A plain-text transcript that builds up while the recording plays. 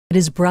It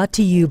is brought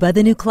to you by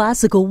the new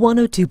Classical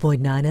 102.9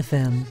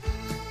 FM.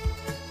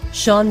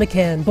 Sean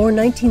McCann, born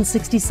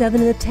 1967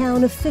 in the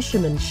town of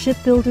Fishermen,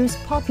 shipbuilders,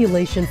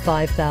 population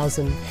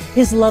 5,000.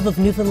 His love of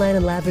Newfoundland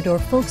and Labrador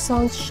folk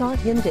songs shot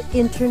him to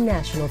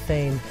international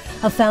fame.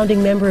 A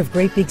founding member of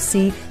Great Big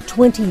Sea,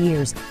 20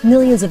 years,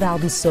 millions of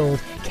albums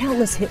sold,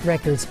 countless hit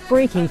records,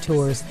 breaking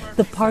tours.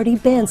 The party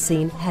band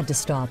scene had to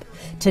stop.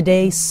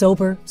 Today,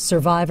 sober,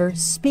 survivor,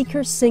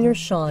 speaker, singer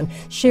Sean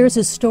shares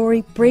his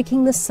story,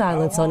 breaking the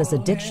silence on his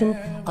addiction,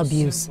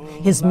 abuse.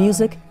 His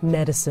music,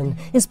 medicine,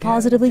 is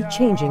positively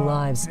changing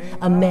lives.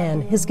 A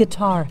man, his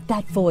guitar,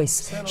 that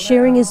voice,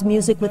 sharing his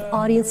music with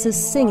audiences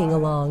singing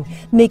along,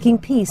 making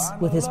peace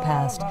with his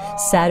past.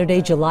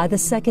 Saturday, July the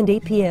 2nd,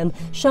 8 p.m.,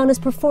 Sean is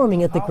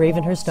performing at the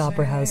Gravenhurst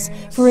Opera House.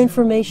 For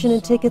information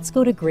and tickets,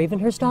 go to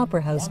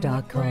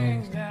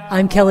gravenhurstoperahouse.com.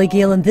 I'm Kelly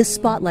Gale, and this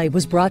Spotlight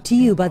was brought to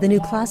you by the new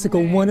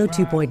Classical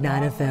 102.9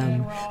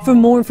 FM. For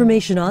more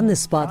information on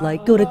this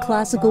Spotlight, go to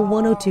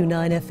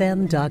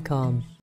classical1029fm.com.